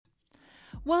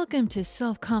Welcome to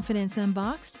Self-Confidence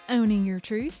Unboxed, Owning Your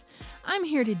Truth. I'm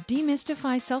here to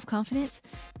demystify self-confidence,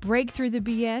 break through the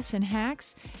BS and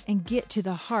hacks, and get to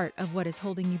the heart of what is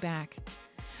holding you back.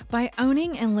 By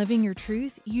owning and living your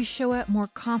truth, you show up more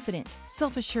confident,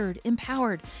 self-assured,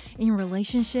 empowered in your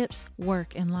relationships,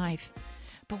 work, and life.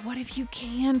 But what if you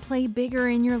can play bigger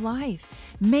in your life,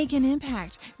 make an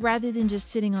impact rather than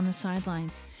just sitting on the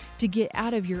sidelines, to get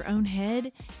out of your own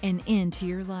head and into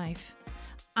your life?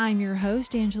 I'm your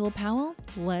host, Angela Powell.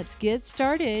 Let's get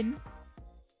started.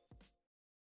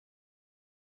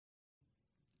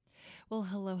 Well,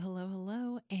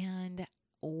 hello, and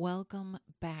welcome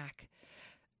back.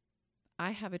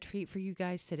 I have a treat for you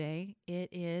guys today. It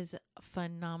is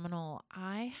phenomenal.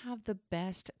 I have the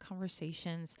best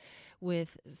conversations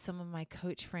with some of my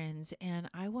coach friends, and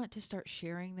I want to start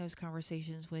sharing those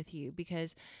conversations with you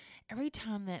because every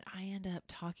time that I end up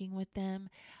talking with them,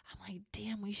 I'm like,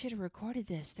 damn, we should have recorded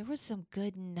this. There was some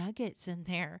good nuggets in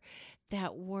there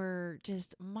that were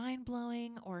just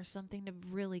mind-blowing or something to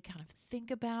really kind of think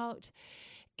about.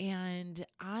 And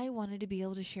I wanted to be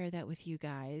able to share that with you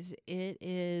guys. It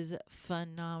is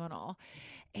phenomenal.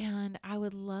 And I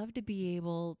would love to be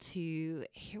able to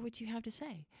hear what you have to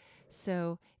say.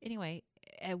 So anyway,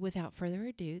 without further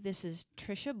ado, this is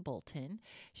Trisha Bolton.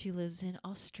 She lives in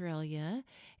Australia,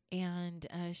 and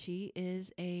she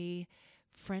is a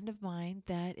friend of mine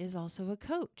that is also a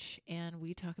coach. And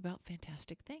we talk about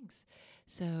fantastic things.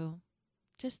 So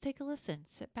just take a listen,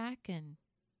 sit back, and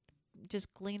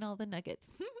just glean all the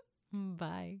nuggets.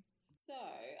 Bye. So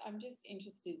I'm just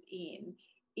interested in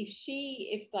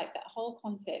if like that whole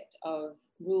concept of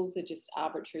rules are just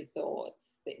arbitrary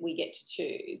thoughts that we get to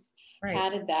choose, Right. How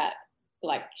did that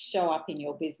like show up in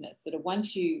your business? Sort of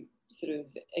once you sort of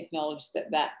acknowledged that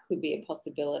that could be a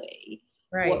possibility,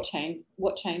 Right.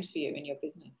 What changed for you in your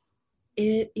business?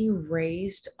 It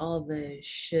erased all the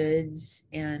shoulds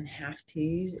and have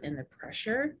tos, and the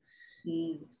pressure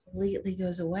completely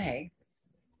goes away.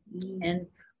 And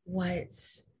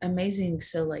what's amazing,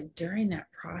 so like during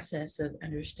that process of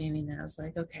understanding that, I was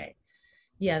like, okay,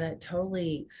 yeah, that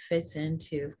totally fits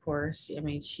into, of course, I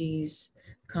mean, she's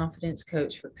confidence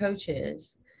coach for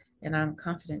coaches and I'm a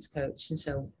confidence coach. And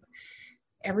so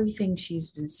everything she's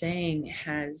been saying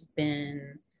has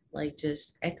been like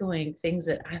just echoing things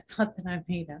that I thought that I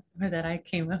made up or that I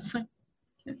came up with.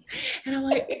 And I'm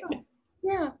like, oh,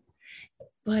 yeah.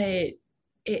 But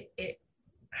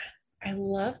I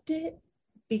loved it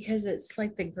because it's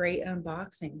like the great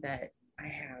unboxing that I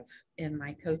have in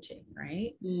my coaching,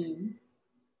 right?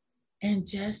 And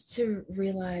just to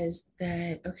realize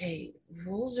that, okay,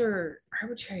 rules are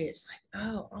arbitrary. It's like,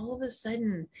 oh, all of a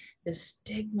sudden, the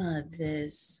stigma,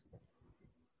 this,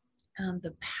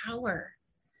 the power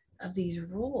of these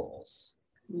rules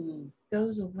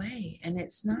goes away. And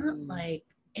it's not like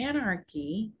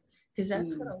anarchy, because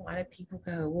that's what a lot of people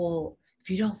go, well, if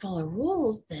you don't follow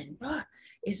rules, then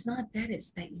it's not that.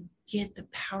 It's that you get the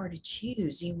power to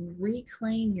choose. You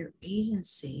reclaim your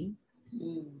agency.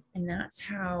 And that's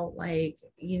how, like,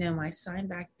 you know, my sign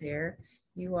back there,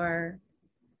 you are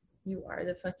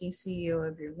the fucking CEO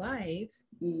of your life.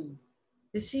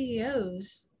 The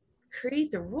CEOs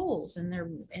create the rules in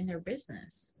their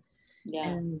business. Yeah.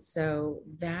 And so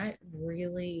that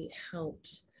really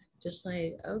helped. Just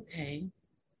like, okay,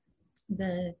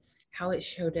 how it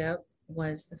showed up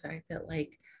was the fact that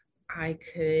like I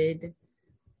could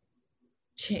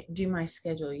do my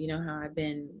schedule. You know how I've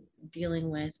been dealing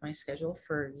with my schedule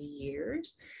for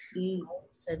years. All of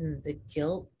a sudden, the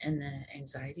guilt and the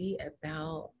anxiety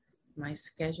about my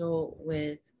schedule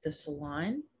with the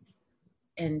salon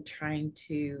and trying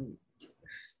to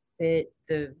fit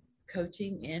the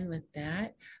coaching in with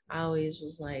that, I always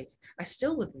was like, I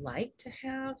still would like to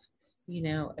have, you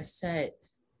know, a set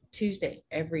Tuesday,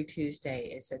 every Tuesday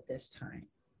is at this time,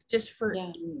 just for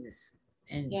ease.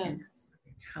 And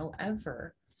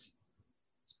however,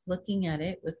 looking at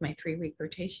it with my 3-week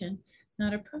rotation,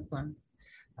 not a problem.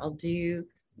 I'll do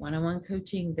one-on-one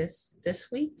coaching this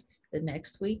week. The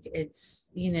next week it's,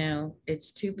 you know,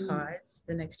 it's 2 pods.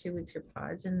 The next 2 weeks are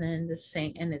pods, and then the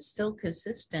same, and it's still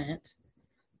consistent,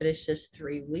 but it's just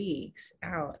 3 weeks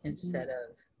out instead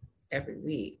of every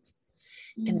week.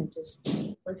 And it just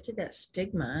lifted that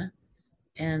stigma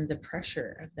and the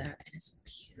pressure of that, and it's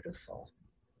beautiful.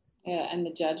 Yeah, and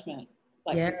the judgment,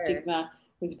 like the stigma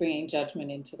was bringing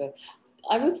judgment into the.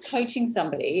 I was coaching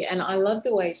somebody, and I love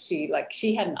the way she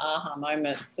had an aha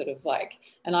moment, sort of like,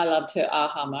 and I loved her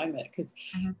aha moment because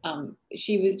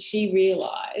she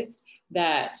realized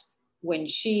that when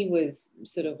she was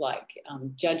sort of like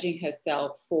judging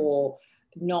herself for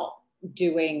not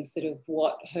doing sort of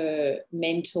what her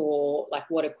mentor, like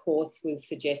what a course was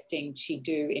suggesting she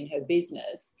do in her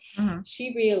business,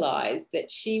 she realized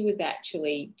that she was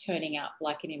actually turning up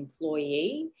like an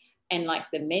employee, and like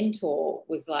the mentor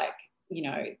was like, you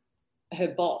know, her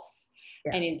boss.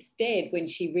 Yeah. And instead, when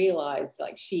she realized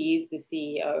like she is the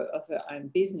CEO of her own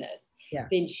business,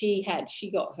 then she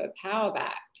got her power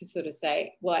back to sort of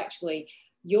say, well, actually,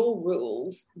 your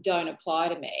rules don't apply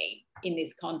to me in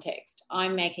this context.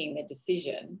 I'm making the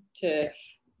decision to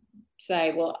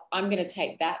say, well, I'm going to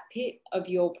take that bit of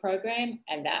your program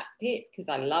and that bit because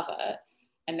I love it,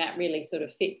 and that really sort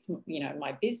of fits, you know,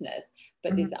 my business.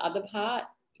 But this other part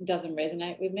doesn't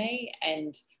resonate with me,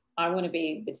 and I want to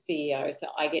be the CEO, so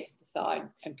I get to decide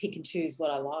and pick and choose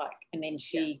what I like. And then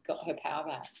she got her power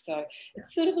back. So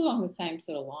it's sort of along the same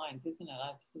sort of lines, isn't it?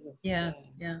 I sort of,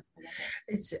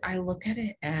 I look at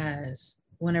it as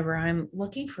whenever I'm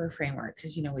looking for a framework,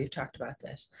 because, you know, we've talked about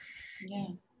this. Yeah.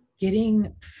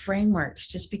 Getting frameworks,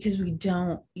 just because we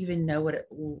don't even know what it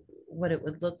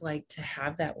would look like to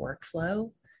have that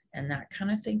workflow and that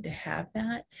kind of thing, to have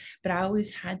that. But I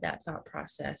always had that thought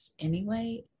process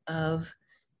anyway of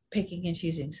picking and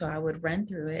choosing. So I would run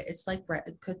through it. It's like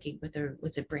cooking with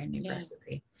a brand new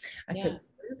recipe. I cook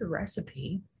through the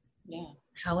recipe,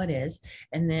 how it is,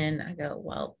 and then I go,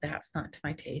 well, that's not to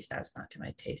my taste. That's not to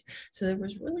my taste. So there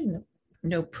was really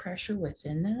no pressure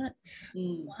within that.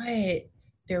 But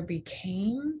there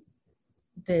became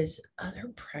this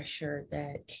other pressure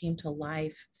that came to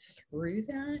life through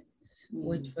that,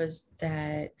 which was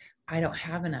that I don't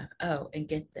have enough. Oh, and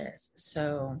get this.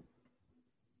 So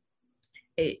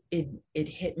it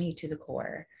hit me to the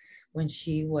core when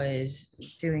she was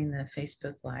doing the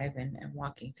Facebook Live and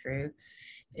walking through,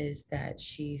 is that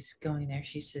she's going there.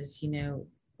 She says, you know,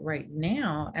 right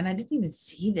now, and I didn't even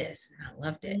see this, and I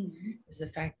loved it. It was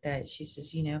the fact that she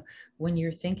says, you know, when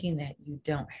you're thinking that you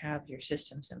don't have your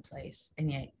systems in place, and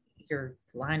yet you're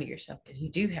lying to yourself because you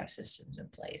do have systems in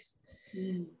place,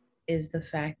 is the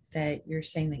fact that you're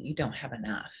saying that you don't have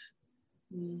enough.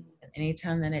 And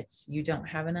anytime that it's you don't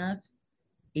have enough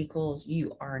equals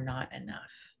you are not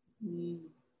enough.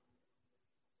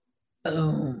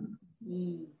 Boom.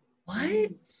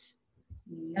 What?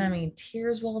 And I mean,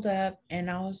 tears welled up, and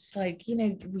I was like, you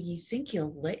know, when you think you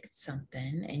licked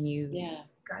something and you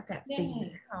got that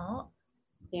figured out.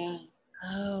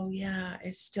 Oh yeah,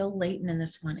 it's still latent in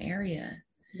this one area.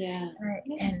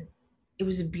 And it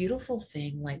was a beautiful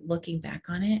thing. Like, looking back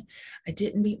on it, I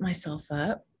didn't beat myself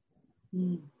up.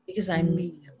 Because I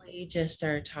immediately just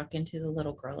started talking to the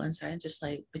little girl inside, just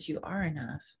like, but you are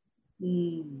enough.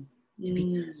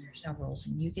 Because there's no rules,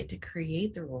 and you get to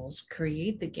create the rules,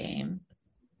 create the game,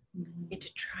 get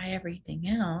to try everything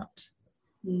out.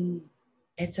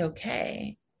 It's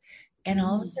okay. And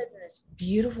all of a sudden this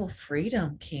beautiful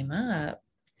freedom came up,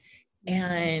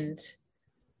 and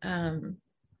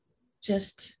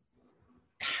just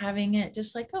having it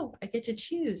just like, oh, I get to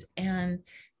choose. And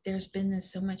there's been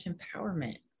this so much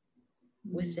empowerment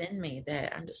within me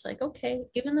that I'm just like, okay,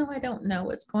 even though I don't know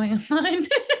what's going on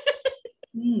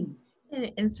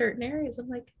in certain areas, I'm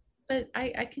like, but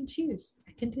I can choose.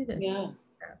 I can do this.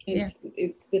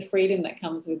 It's the freedom that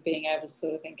comes with being able to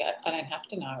sort of think, I don't have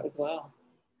to know as well.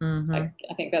 Like,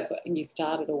 I think that's what you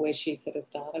started, or where she sort of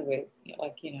started with,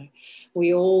 like, you know,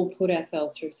 we all put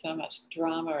ourselves through so much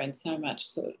drama and so much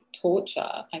sort of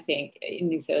torture, I think, in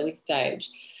this early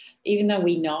stage. Even though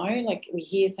we know, like, we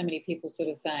hear so many people sort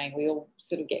of saying, we all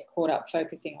sort of get caught up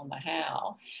focusing on the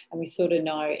how, and we sort of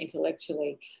know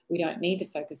intellectually we don't need to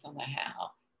focus on the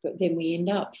how, but then we end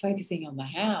up focusing on the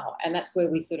how. And that's where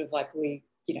we sort of like, we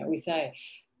say,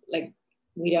 like,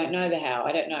 we don't know the how.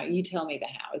 I don't know. You tell me the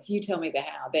how. If you tell me the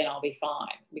how, then I'll be fine,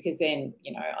 because then,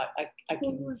 you know, I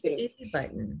can sort of. Easy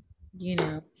button, you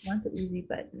know, want the easy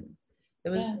button. It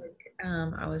was like,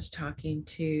 I was talking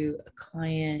to a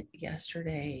client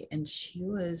yesterday, and she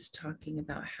was talking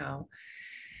about how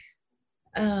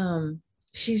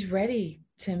she's ready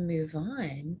to move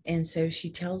on. And so she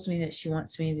tells me that she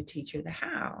wants me to teach her the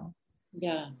how.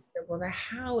 So, well, the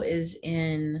how is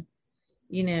in,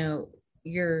 you know,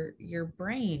 your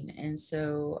brain. And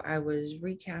so I was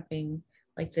recapping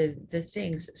like the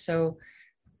things. So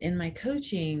in my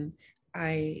coaching,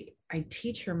 I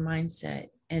teach her mindset,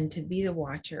 and to be the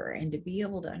watcher, and to be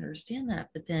able to understand that.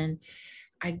 But then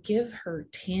I give her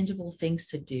tangible things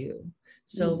to do.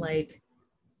 So like,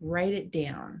 write it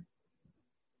down.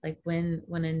 Like, when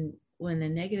a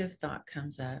negative thought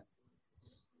comes up,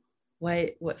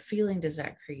 what feeling does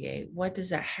that create? What does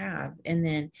that have? And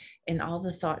then, and all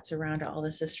the thoughts around it, all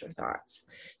the sister thoughts,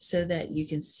 so that you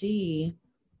can see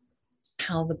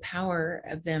how the power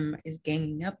of them is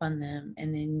ganging up on them,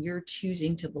 and then you're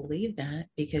choosing to believe that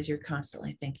because you're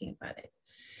constantly thinking about it.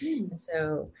 And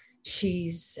so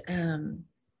she's and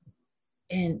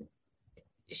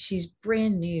she's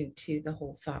brand new to the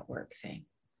whole thought work thing,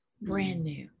 brand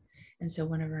new. And so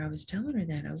whenever I was telling her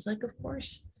that, I was like, of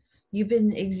course, you've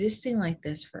been existing like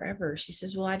this forever. She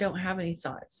says, well, I don't have any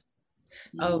thoughts.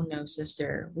 Oh no,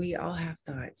 sister, we all have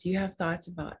thoughts. You have thoughts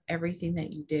about everything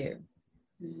that you do.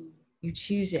 You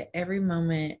choose it every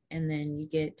moment, and then you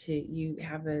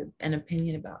have an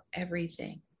opinion about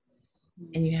everything.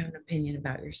 And you have an opinion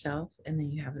about yourself, and then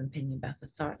you have an opinion about the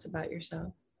thoughts about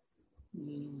yourself.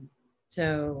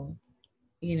 So,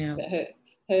 but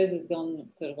hers has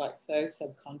gone sort of like so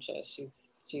subconscious.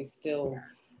 She's still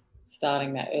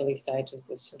starting that early stages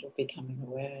of sort of becoming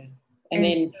aware. And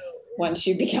then so, once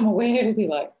you become aware, it'll be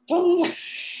like, boom,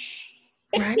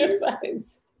 right? In your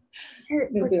face.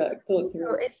 It'll be like thoughts.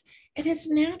 It's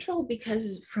natural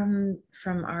because from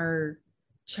our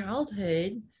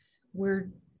childhood,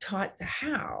 we're taught the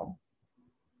how.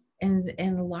 And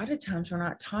a lot of times we're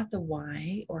not taught the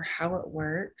why or how it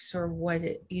works or what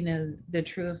it, the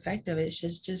true effect of it.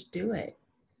 It's just do it.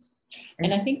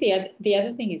 And I think the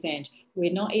other thing is, Ange,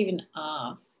 we're not even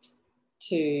asked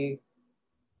to,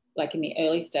 like in the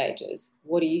early stages,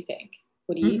 what do you think?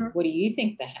 What do you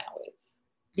think the how is?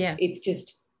 Yeah. It's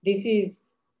just, this is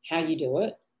how you do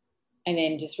it, and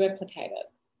then just replicate it.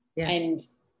 Yeah. And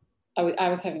I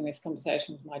was having this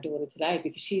conversation with my daughter today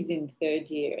because she's in 3rd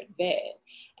year at vet,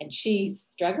 and she's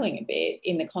struggling a bit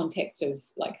in the context of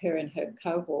like her and her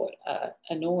cohort are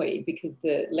annoyed because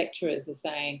the lecturers are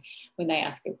saying, when they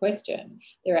ask a question,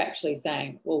 they're actually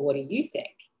saying, well, what do you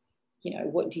think?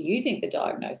 What do you think the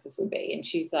diagnosis would be? And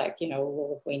she's like,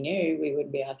 well, if we knew, we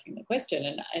wouldn't be asking the question.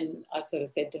 And I sort of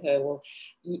said to her, well,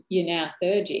 you're now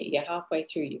 3rd year, you're halfway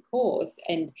through your course.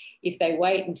 And if they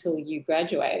wait until you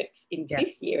graduate in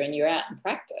 5th year and you're out in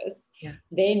practice,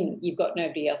 then you've got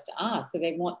nobody else to ask. So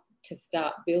they want to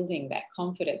start building that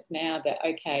confidence now that,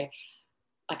 okay,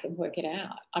 I can work it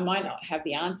out. I might not have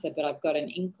the answer, but I've got an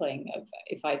inkling of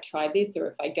if I try this or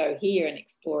if I go here and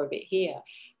explore a bit here.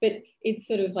 But it's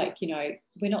sort of like,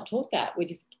 we're not taught that. We're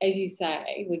just, as you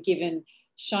say, we're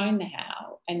shown the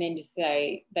how, and then just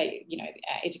say, our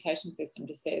education system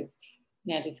just says,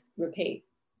 now just repeat.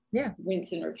 Yeah.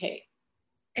 Rinse and repeat.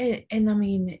 And I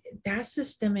mean, that's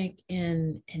systemic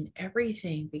in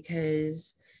everything,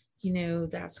 because,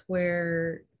 that's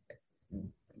where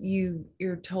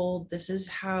you're told this is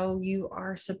how you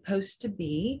are supposed to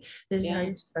be, this is how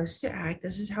you're supposed to act,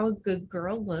 this is how a good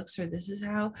girl looks, or this is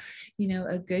how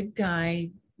a good guy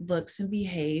looks and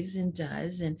behaves and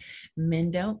does. And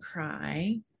men don't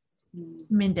cry,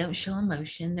 men don't show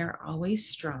emotion, they're always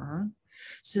strong.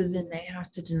 So then they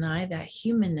have to deny that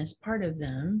humanness part of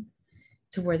them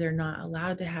to where they're not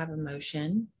allowed to have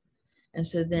emotion. And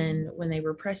so then when they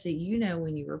repress it,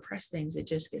 when you repress things, it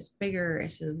just gets bigger. And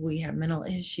so we have mental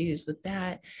issues with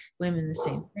that, women, the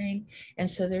same thing. And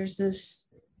so there's this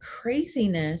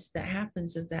craziness that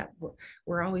happens of that.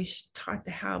 We're always taught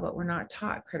the how, but we're not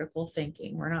taught critical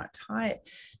thinking. We're not taught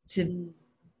to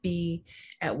be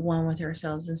at one with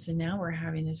ourselves. And so now we're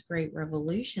having this great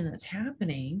revolution that's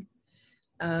happening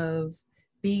of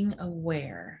being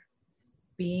aware,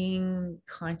 being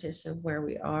conscious of where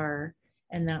we are,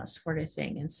 and that sort of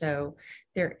thing. And so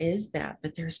there is that,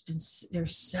 but there's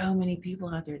so many people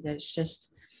out there that it's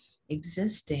just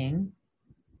existing,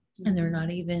 and they're not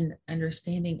even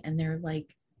understanding, and they're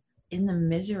like in the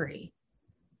misery,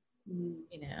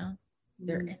 they're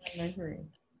in the misery.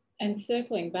 And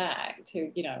circling back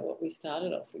to, what we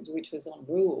started off with, which was on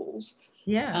rules.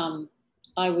 Yeah.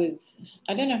 I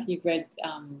don't know if you've read,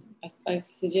 I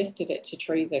suggested it to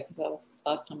Teresa because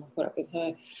last time I caught up with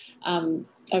her.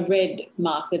 I read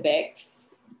Martha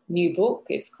Beck's new book.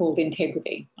 It's called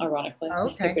Integrity, ironically. Oh,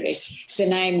 okay. Integrity. The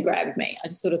name grabbed me. I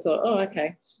just sort of thought, oh,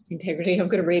 okay, Integrity, I've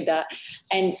got to read that.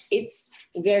 And it's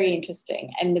very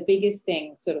interesting. And the biggest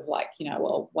thing sort of like,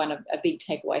 a big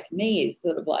takeaway for me is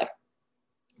sort of like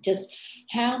just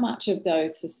how much of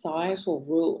those societal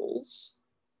rules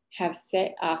have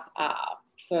set us up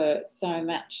for so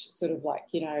much sort of like,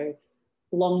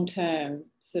 long-term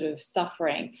sort of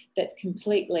suffering that's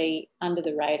completely under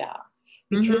the radar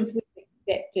because we've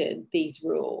accepted these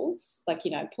rules, like,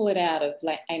 pull it out of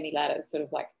Amy Ladder's sort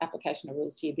of like application of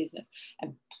rules to your business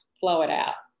and blow it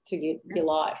out to your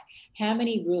life. How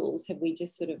many rules have we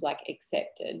just sort of like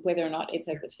accepted, whether or not it's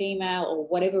as a female or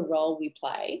whatever role we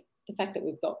play, the fact that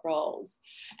we've got roles,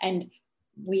 and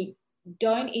we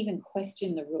don't even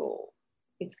question the rule.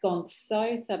 It's gone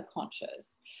so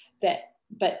subconscious that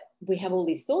but we have all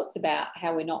these thoughts about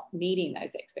how we're not meeting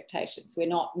those expectations. We're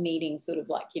not meeting sort of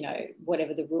like, you know,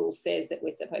 whatever the rule says that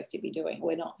we're supposed to be doing.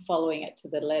 We're not following it to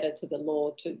the letter, to the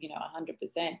law, to, you know,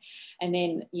 100%. And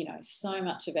then, you know, so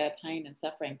much of our pain and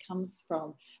suffering comes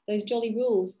from those jolly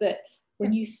rules that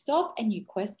when you stop and you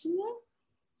question them,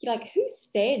 you're like, who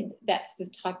said that's the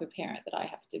type of parent that I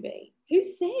have to be? Who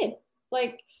said?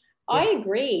 Like, yeah. I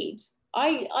agreed.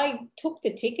 I took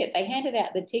the ticket. They handed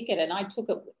out the ticket and I took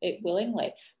it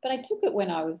willingly. But I took it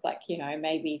when I was like, you know,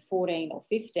 maybe 14 or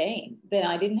 15. Then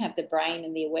I didn't have the brain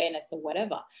and the awareness or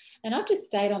whatever. And I've just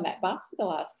stayed on that bus for the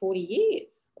last 40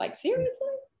 years. Like, seriously?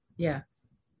 Yeah.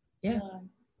 Yeah.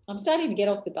 I'm starting to get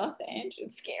off the bus, Ange.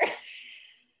 It's scary.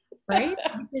 Right?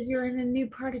 Because you're in a new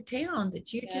part of town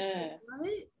that you just,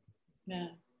 what? Yeah.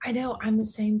 I know. I'm the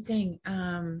same thing.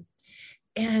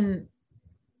 And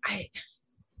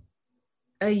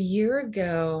a year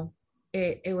ago,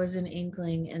 it was an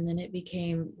inkling, and then it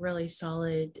became really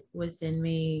solid within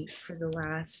me for the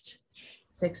last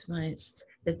 6 months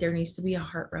that there needs to be a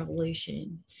heart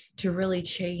revolution to really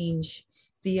change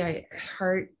the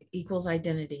heart equals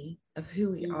identity of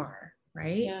who we are,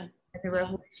 right? Yeah. And the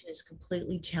revolution is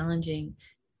completely challenging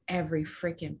every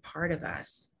freaking part of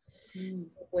us,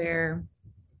 where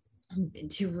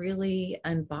to really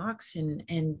unbox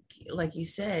and like you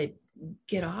said,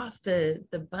 get off the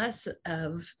bus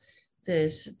of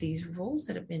these rules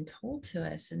that have been told to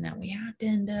us, and that we have to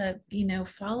end up, you know,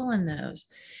 following those,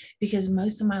 because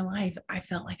most of my life I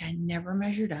felt like I never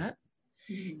measured up.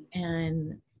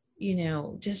 And you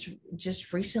know,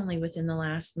 just recently, within the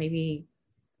last maybe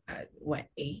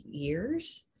 8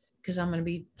 years, because I'm going to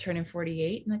be turning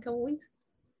 48 in a couple weeks.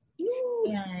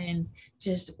 And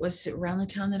just was around the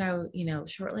time that I, you know,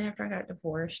 shortly after I got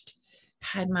divorced,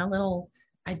 had my little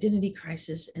identity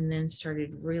crisis, and then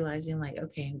started realizing, like,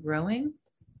 okay, and growing,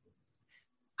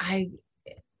 I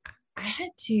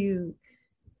had to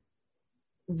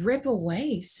rip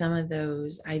away some of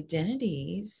those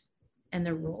identities and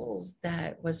the rules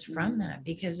that was from that,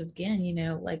 because again, you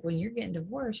know, like when you're getting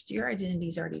divorced, your identity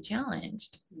is already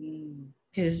challenged,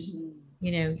 because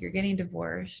you know, you're getting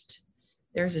divorced.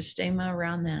 There's a stigma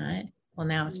around that. Well,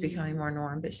 now it's becoming more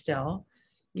norm, but still,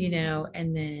 you know,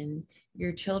 and then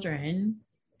your children,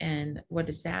 and what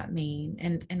does that mean?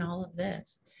 And all of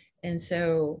this. And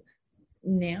so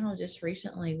now, just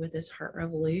recently with this heart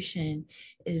revolution,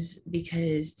 is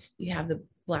because you have the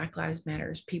Black Lives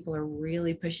Matters. People are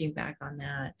really pushing back on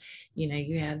that. You know,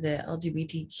 you have the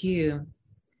LGBTQ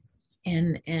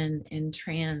and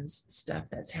trans stuff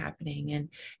that's happening,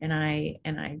 and I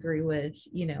agree with,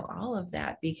 you know, all of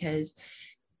that, because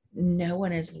no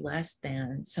one is less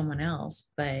than someone else,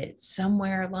 but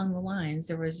somewhere along the lines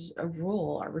there was a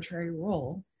rule, arbitrary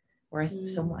rule, where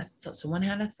someone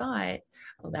had a thought,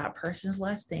 oh, that person's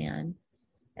less than,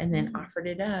 and then offered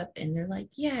it up, and they're like,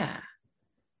 yeah,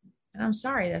 and I'm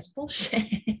sorry, that's bullshit.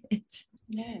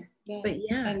 But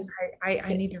yeah,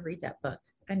 I need to read that book.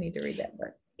 I need to read that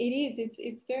book. It is.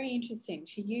 It's very interesting.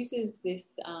 She uses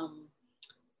this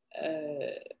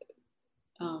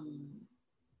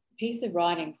piece of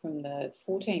writing from the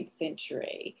 14th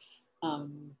century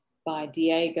by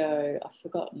Diego. I've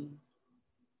forgotten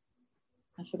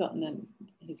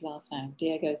his last name.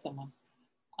 Diego someone.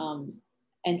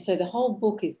 And so the whole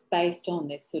book is based on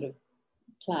this sort of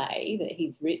play that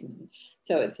he's written.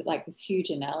 So it's like this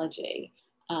huge analogy.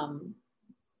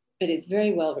 But it's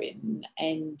very well written,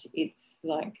 and it's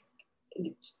like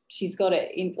she's got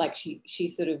it in, like she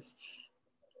sort of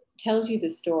tells you the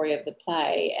story of the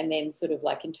play, and then sort of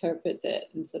like interprets it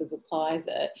and sort of applies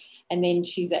it, and then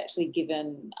she's actually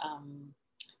given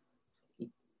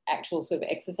actual sort of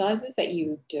exercises that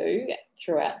you do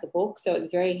throughout the book. So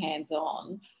it's very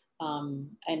hands-on, and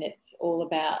it's all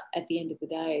about, at the end of the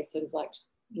day, sort of like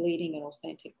leading an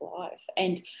authentic life.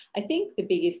 And I think the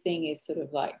biggest thing is sort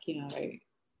of like, you know,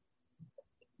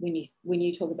 when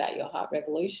you talk about your heart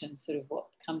revolution, sort of what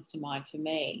comes to mind for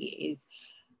me is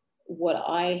what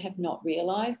I have not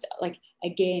realized. Like,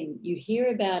 again, you hear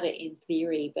about it in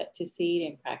theory, but to see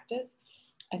it in practice,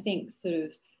 I think sort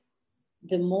of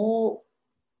the more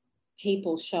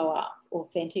people show up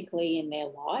authentically in their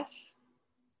life,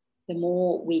 the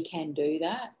more we can do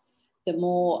that, the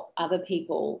more other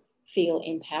people feel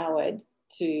empowered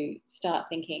to start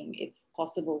thinking it's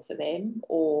possible for them,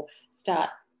 or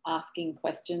start asking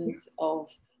questions of,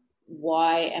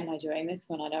 why am I doing this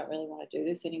when I don't really want to do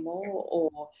this anymore?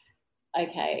 Or,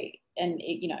 okay, and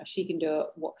you know, if she can do it,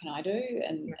 what can I do?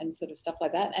 And sort of stuff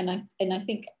like that. And I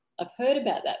think I've heard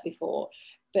about that before,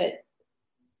 but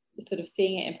sort of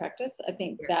seeing it in practice, I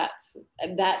think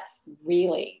that's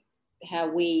really how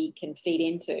we can feed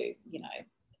into, you know,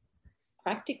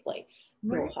 practically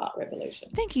your heart revolution.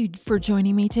 Thank you for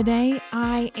joining me today.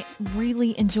 I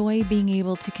really enjoy being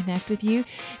able to connect with you.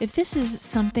 If this is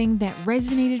something that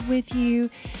resonated with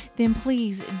you, then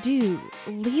please do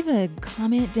leave a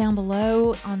comment down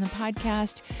below on the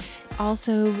podcast.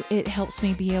 Also, it helps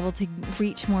me be able to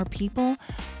reach more people.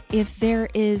 If there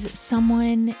is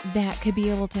someone that could be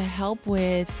able to help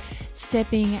with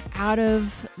stepping out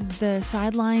of the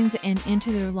sidelines and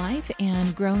into their life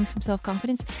and growing some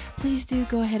self-confidence, please do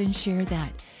go ahead and share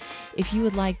that. If you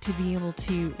would like to be able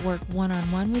to work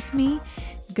one-on-one with me,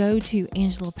 go to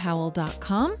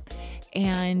angelapowell.com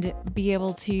and be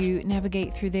able to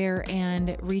navigate through there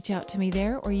and reach out to me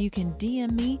there, or you can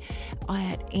DM me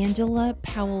at Angela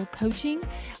Powell Coaching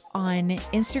on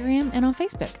Instagram and on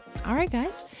Facebook. All right,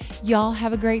 guys, y'all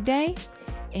have a great day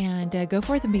and go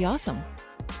forth and be awesome.